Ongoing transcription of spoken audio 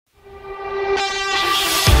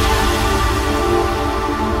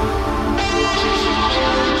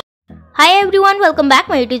Everyone, welcome back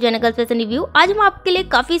my YouTube channel girls fashion review. आज हम आपके लिए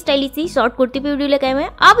काफी स्टाइलिश सी शॉर्ट कुर्ती पे वीडियो लेके आए हैं।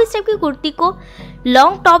 आप इस टाइप की कुर्ती को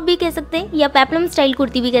लॉन्ग टॉप भी कह सकते हैं या पेप्लम स्टाइल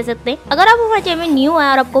कुर्ती भी कह सकते हैं। अगर आप हमारे चैनल में न्यू है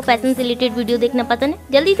और आपको फैशन से रिलेटेड वीडियो देखना पसंद है,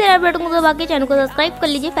 जल्दी से रेड बटन को दबा के चैनल को सब्सक्राइब कर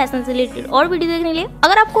लीजिए फैशन से रिलेटेड और वीडियो देखने के लिए।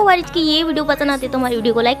 अगर आपको हमारी की ये वीडियो पसंद आती है तो हमारी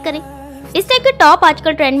वीडियो को लाइक करें। इस टाइप के टॉप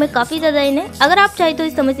आजकल ट्रेंड में काफी ज्यादा इन है। अगर आप चाहे तो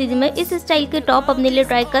इस समर सीजन में इस स्टाइल के टॉप अपने लिए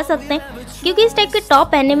ट्राई कर सकते हैं, क्योंकि इस टाइप के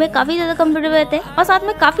टॉप पहनने में काफी ज्यादा कंफर्टेबल रहते हैं और साथ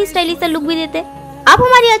में काफी स्टाइलिश सा लुक भी देते हैं। आप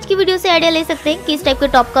हमारी आज की वीडियो से आइडिया ले सकते हैं कि इस टाइप के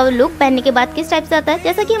टॉप का लुक पहनने के बाद किस टाइप से आता है।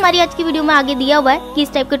 जैसा कि हमारी आज की वीडियो में आगे दिया हुआ है कि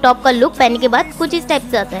इस टाइप के टॉप का लुक पहनने के बाद कुछ इस टाइप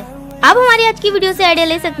से आता है। आप हमारी आज की वीडियो से आइडिया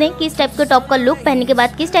ले सकते हैं कि इस टाइप के टॉप का लुक पहनने के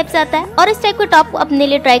बाद किस टाइप से आता है और इस टाइप के टॉप अपने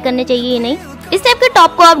लिए ट्राई करने चाहिए या नहीं। इस टाइप के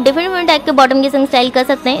टॉप को आप डिफरेंट टाइप के बॉटम के संग स्टाइल कर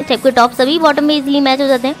सकते हैं। इस टाइप के टॉप सभी बॉटम में इजीली मैच हो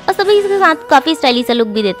जाते हैं और सभी इसके साथ काफी स्टाइलिश सा लुक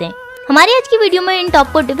भी देते हैं। हमारी आज की वीडियो में इन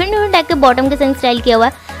टॉप को डिफरेंट टाइप के बॉटम के संग स्टाइल किया हुआ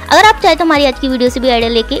है। अगर आप चाहे तो हमारी आज की वीडियो से भी आइडिया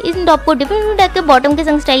लेके इन टॉप को डिफरेंट टाइप के बॉटम के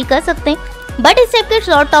संग स्टाइल कर सकते हैं। बट इस टाइप के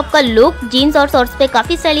शॉर्ट टॉप का लुक जीन्स और शॉर्ट्स पे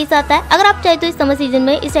काफी स्टाइलिश आता है। अगर आप चाहे तो इस समर सीजन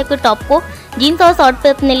में इस टाइप के टॉप को जीन्स और शॉर्ट पे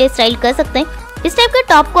अपने लिए स्टाइल कर सकते हैं। इस टाइप के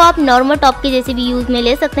टॉप को आप नॉर्मल टॉप के जैसे भी यूज में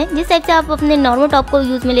ले सकते हैं। जिस टाइप से आप अपने नॉर्मल टॉप को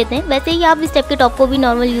यूज में लेते हैं, वैसे ही आप इस टाइप के टॉप को भी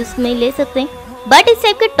नॉर्मल यूज में ले सकते हैं। बट इस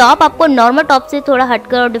टाइप के टॉप आपको नॉर्मल टॉप से थोड़ा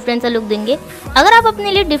हटकर और डिफरेंट सा लुक देंगे। अगर आप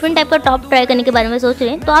अपने लिए डिफरेंट टाइप का टॉप ट्राई करने के बारे में सोच रहे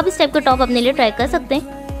हैं तो आप इस टाइप के टॉप अपने लिए ट्राई कर सकते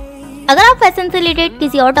हैं। अगर आप फैशन से रिलेटेड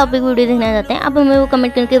किसी और टॉपिक वीडियो देखना चाहते हैं, आप हमें वो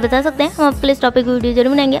कमेंट करके बता सकते हैं। हम आपके लिए इस टॉपिक वीडियो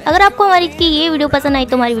जरूर बनाएंगे। अगर आपको हमारी की ये वीडियो पसंद आई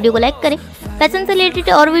तो हमारी वीडियो को लाइक करें। फैशन से रिलेटेड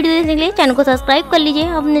और वीडियो देखने के लिए चैनल को सब्सक्राइब कर लीजिए।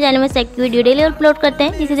 हम अपने चैनल में स्टाइल की वीडियो डेली अपलोड करते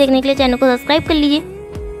हैं, जिसे देखने के लिए चैनल को सब्सक्राइब कर लीजिए।